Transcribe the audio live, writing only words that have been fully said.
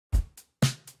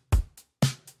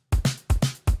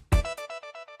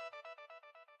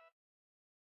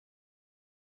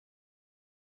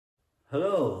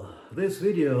Hello, this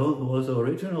video was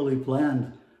originally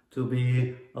planned to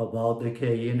be about the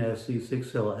Cayin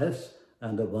SC-6LS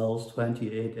and the valve's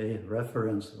 28A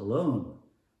reference alone,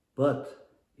 but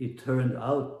it turned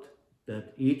out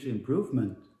that each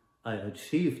improvement I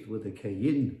achieved with the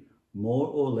Cayin more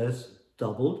or less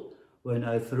doubled when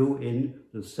I threw in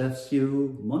the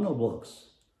SEVGZEU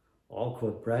Monoblocks.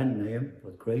 Awkward brand name,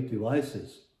 but great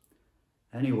devices.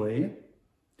 Anyway,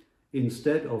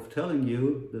 instead of telling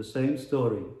you the same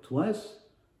story twice,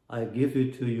 I give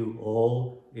it to you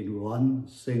all in one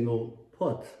single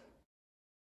pot.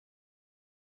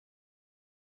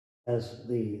 As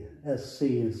the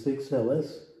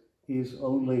SC-6LS is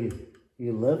only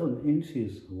 11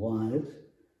 inches wide,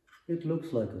 it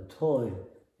looks like a toy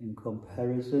in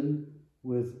comparison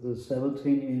with the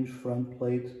 17-inch front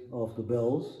plate of the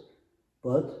bells,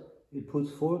 but it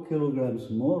puts 4 kilograms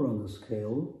more on the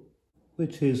scale,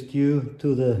 which is due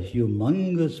to the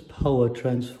humongous power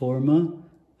transformer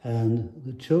and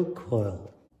the choke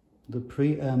coil. The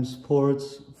preamp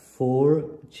sports 4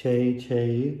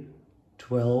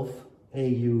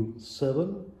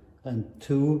 JJ12AU7 and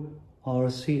 2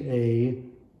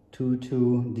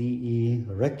 RCA22DE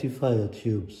rectifier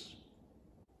tubes.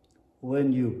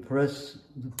 When you press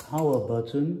the power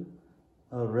button,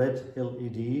 a red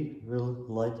LED will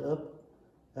light up,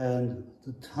 and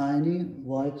the tiny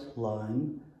white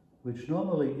line, which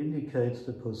normally indicates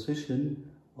the position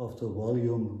of the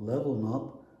volume level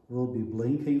knob, will be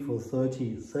blinking for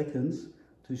 30 seconds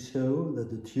to show that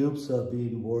the tubes are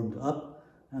being warmed up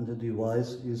and the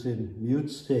device is in mute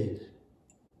state.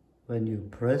 When you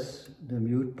press the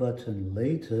mute button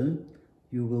later,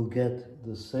 you will get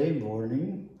the same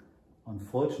warning.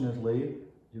 Unfortunately,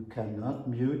 you cannot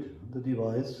mute the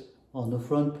device on the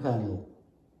front panel.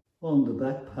 On the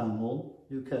back panel,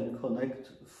 you can connect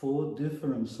 4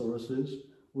 different sources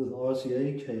with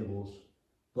RCA cables,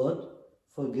 but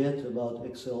forget about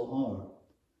XLR.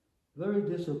 Very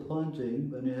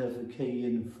disappointing when you have a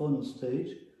Cayin phone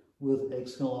stage with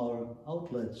XLR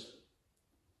outlets.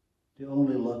 The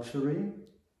only luxury,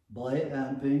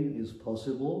 bi-amping is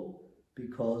possible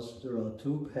because there are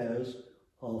 2 pairs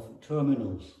of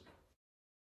terminals.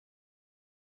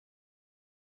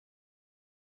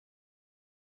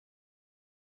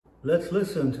 Let's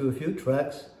listen to a few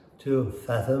tracks to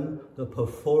fathom the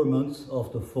performance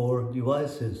of the 4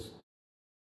 devices.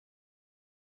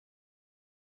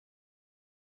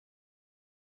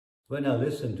 When I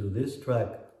listen to this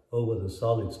track over the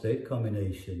solid-state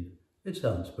combination, it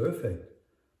sounds perfect,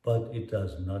 but it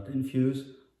does not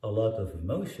infuse a lot of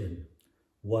emotion,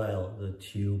 while the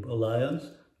Tube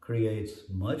Alliance creates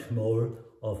much more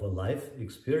of a live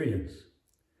experience.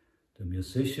 The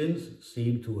musicians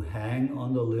seem to hang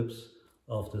on the lips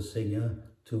of the singer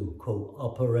to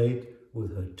cooperate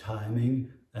with her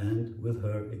timing and with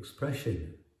her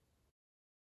expression.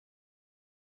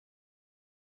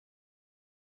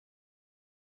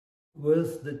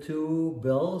 With the 2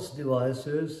 bells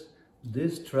devices,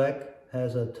 this track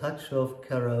has a touch of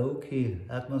karaoke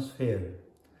atmosphere.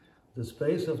 The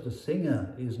space of the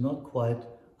singer is not quite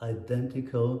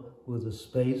identical with the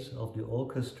space of the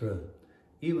orchestra.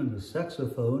 Even the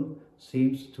saxophone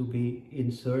seems to be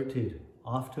inserted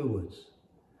afterwards.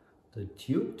 The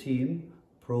tube team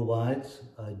provides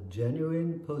a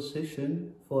genuine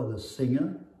position for the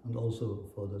singer and also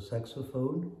for the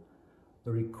saxophone.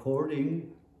 The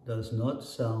recording does not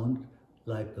sound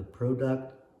like the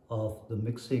product of the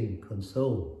mixing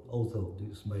console, although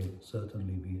this may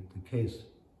certainly be the case.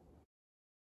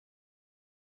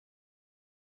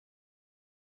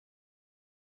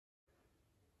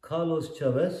 Carlos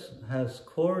Chavez has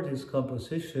scored his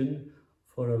composition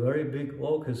for a very big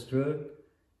orchestra,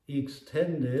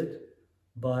 extended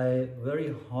by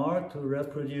very hard to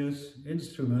reproduce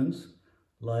instruments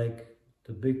like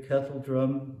the big kettle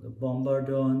drum, the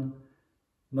bombardon,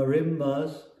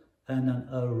 marimbas, and an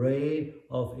array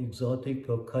of exotic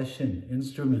percussion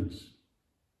instruments.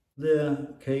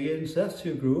 The Cayin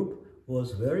SEVGZEU group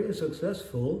was very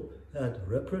successful at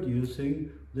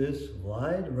reproducing this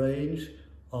wide range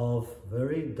of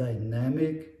very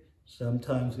dynamic,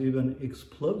 sometimes even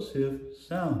explosive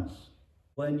sounds.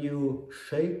 When you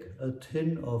shake a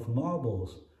tin of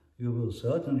marbles, you will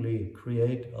certainly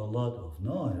create a lot of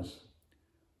noise.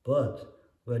 But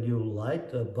when you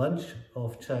light a bunch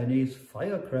of Chinese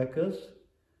firecrackers,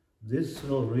 this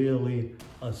will really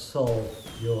assault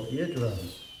your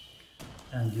eardrums.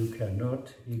 And you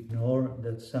cannot ignore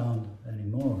that sound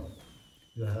anymore.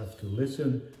 You have to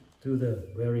listen to the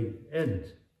very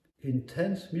end.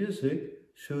 Intense music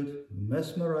should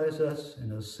mesmerize us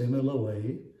in a similar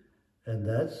way, and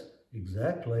that's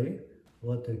exactly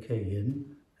what the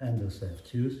Cayin and the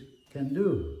SEVGZEUs can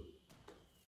do.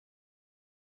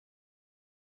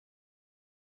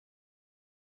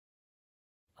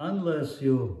 Unless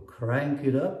you crank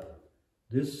it up,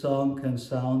 this song can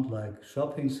sound like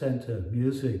shopping center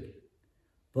music,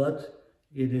 but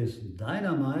it is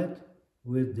dynamite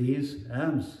with these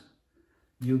amps.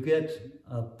 You get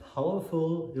a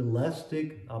powerful,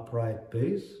 elastic, upright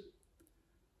bass,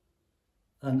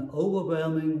 an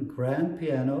overwhelming grand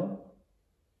piano,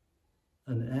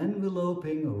 an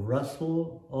enveloping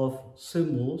rustle of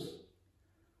cymbals,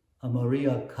 a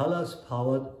Maria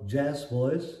Callas-powered jazz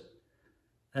voice,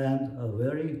 and a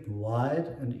very wide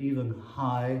and even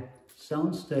high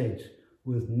soundstage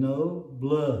with no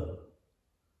blur.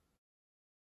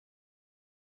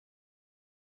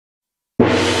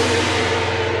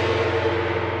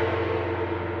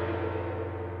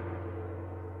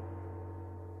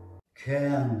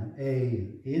 Can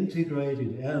an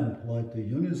integrated amp like the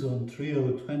Unison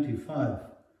Triode 25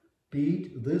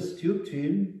 beat this tube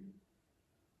gene?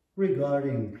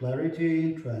 Regarding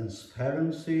clarity,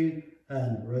 transparency,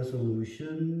 and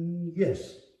resolution,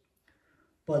 yes.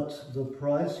 But the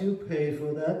price you pay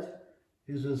for that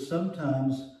is a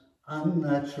sometimes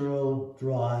unnatural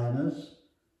dryness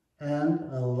and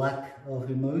a lack of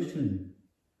emotion.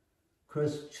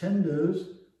 Crescendos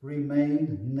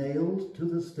remain nailed to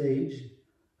the stage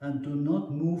and do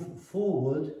not move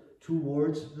forward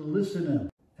towards the listener.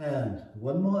 And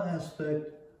one more aspect,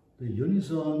 the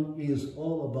Unison is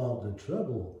all about the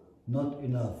treble, not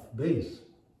enough bass.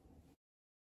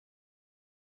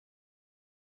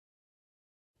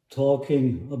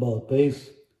 Talking about bass,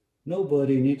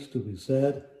 nobody needs to be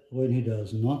sad when he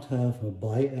does not have a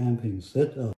bi-amping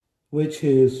setup, which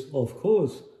is, of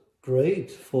course,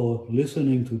 great for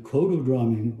listening to coda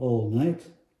drumming all night,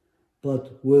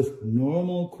 but with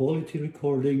normal quality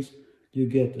recordings, you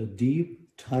get a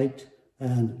deep, tight,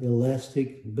 and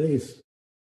elastic bass.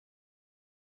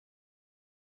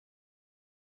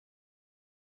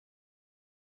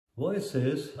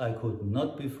 Voices I could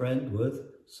not befriend with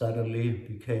suddenly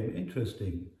became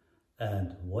interesting,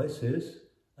 and voices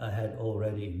I had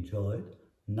already enjoyed,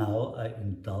 now I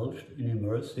indulged in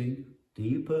immersing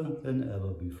deeper than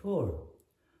ever before.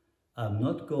 I'm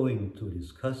not going to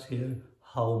discuss here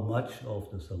how much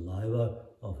of the saliva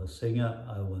of a singer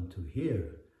I want to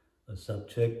hear, a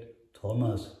subject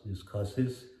Thomas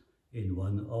discusses in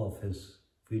one of his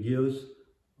videos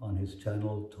on his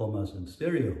channel Thomas in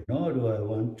Stereo. Nor do I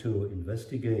want to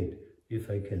investigate if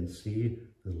I can see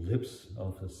the lips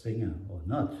of a singer or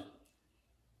not.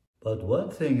 But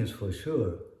one thing is for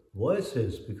sure,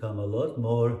 voices become a lot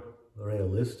more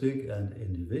realistic and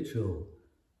individual.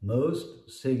 Most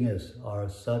singers are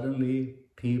suddenly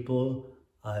people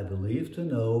I believe to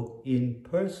know in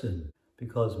person,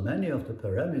 because many of the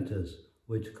parameters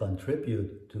which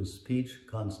contribute to speech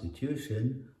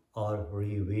constitution are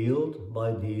revealed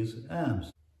by these amps.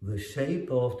 The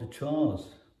shape of the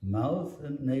jaws, mouth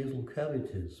and nasal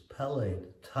cavities,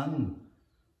 palate, tongue,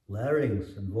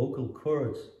 larynx and vocal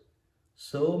cords.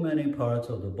 So many parts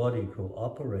of the body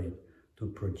cooperate to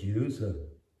produce a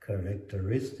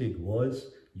characteristic voice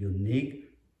unique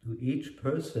to each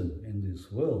person in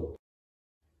this world.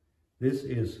 This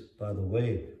is, by the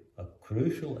way, a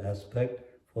crucial aspect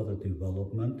for the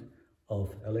development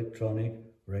of electronic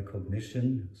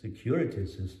recognition security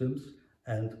systems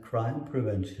and crime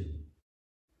prevention.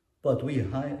 But we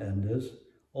high-enders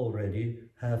already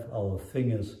have our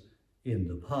fingers in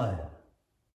the pie.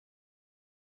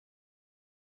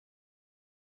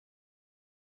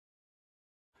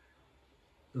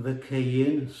 The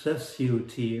Cayin SEVGZEU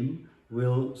team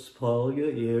will spoil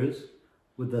your ears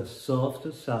with a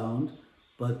softer sound,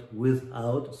 but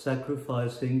without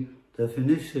sacrificing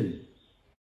definition.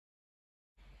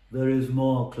 There is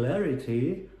more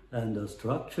clarity, and the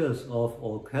structures of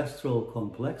orchestral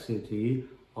complexity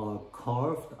are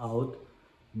carved out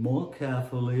more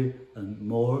carefully and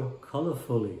more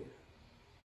colorfully.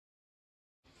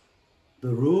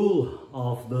 The rule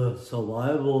of the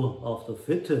survival of the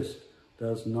fittest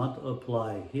does not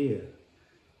apply here.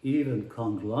 Even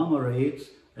conglomerates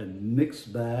and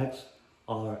mixed bags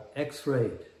are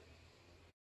X-rayed.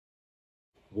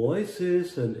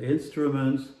 Voices and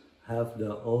instruments have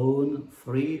their own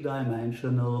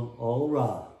three-dimensional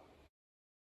aura.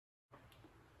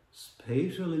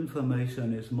 Spatial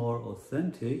information is more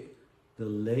authentic. The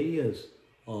layers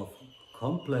of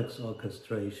complex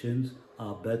orchestrations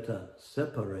are better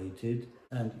separated,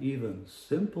 and even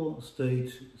simple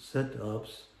stage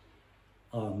setups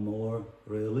are more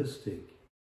realistic.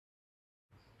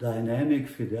 Dynamic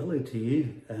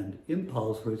fidelity and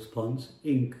impulse response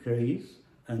increase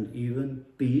and even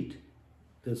beat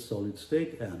the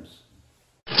solid-state amps.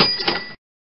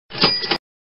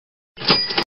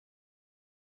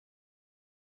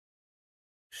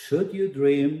 Should you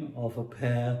dream of a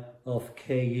pair of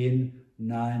Cayin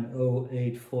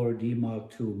 9084D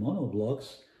Mark II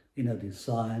monoblocks in a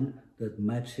design that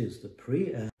matches the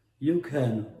preamp, you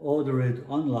can order it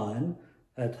online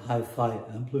at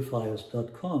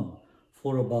hifiamplifiers.com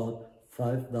for about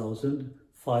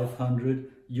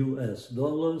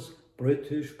 $5,500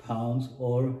 British pounds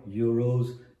or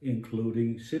euros,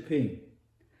 including shipping.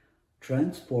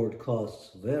 Transport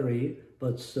costs vary,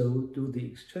 but so do the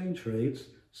exchange rates,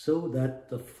 so that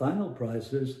the final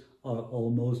prices are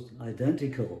almost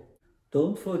identical.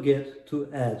 Don't forget to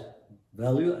add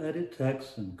value-added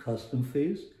tax and custom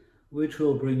fees, which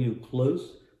will bring you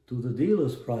close to the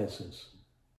dealer's prices.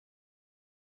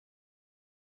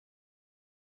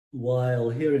 While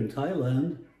here in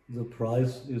Thailand, the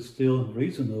price is still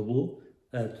reasonable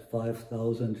at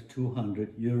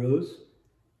 5,200 euros,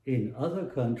 in other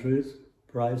countries,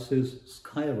 prices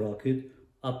skyrocket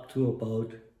up to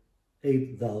about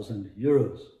 8,000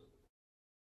 euros.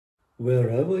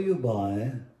 Wherever you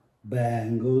buy,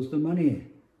 bang goes the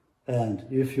money. And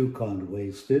if you can't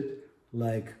waste it,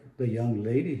 like the young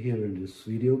lady here in this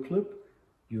video clip,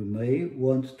 you may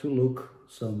want to look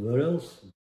somewhere else.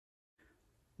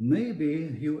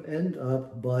 Maybe you end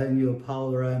up buying your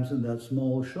power amps in that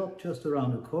small shop just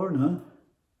around the corner,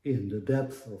 in the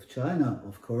depth of China,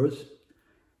 of course.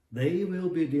 They will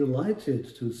be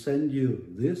delighted to send you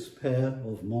this pair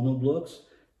of monoblocks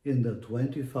in the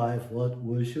 25-watt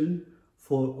version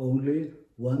for only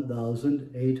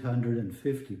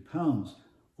 1,850 pounds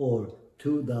or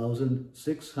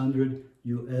 2,600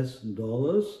 US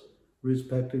dollars,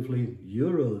 respectively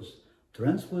euros,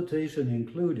 transportation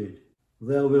included.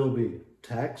 There will be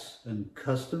tax and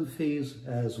custom fees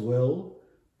as well,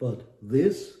 but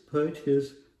this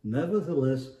purchase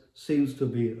nevertheless seems to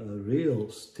be a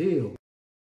real steal.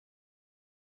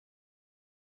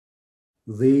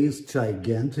 These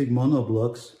gigantic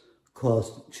monoblocks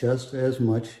cost just as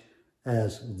much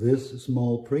as this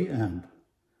small preamp.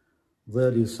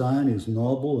 Their design is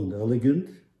noble and elegant,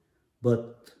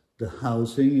 but the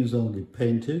housing is only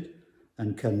painted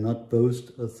and cannot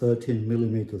boast a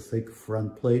 13mm thick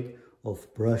front plate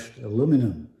of brushed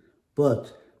aluminum,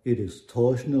 but it is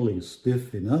torsionally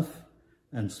stiff enough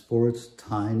and sports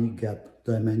tiny gap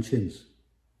dimensions.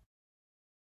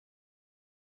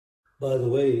 By the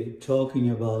way, talking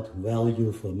about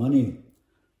value for money,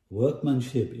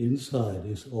 workmanship inside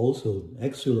is also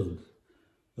excellent.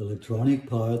 Electronic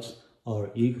parts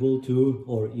are equal to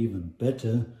or even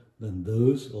better than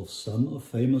those of some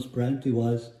famous brand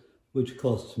device, which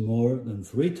costs more than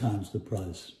 3 times the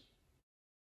price.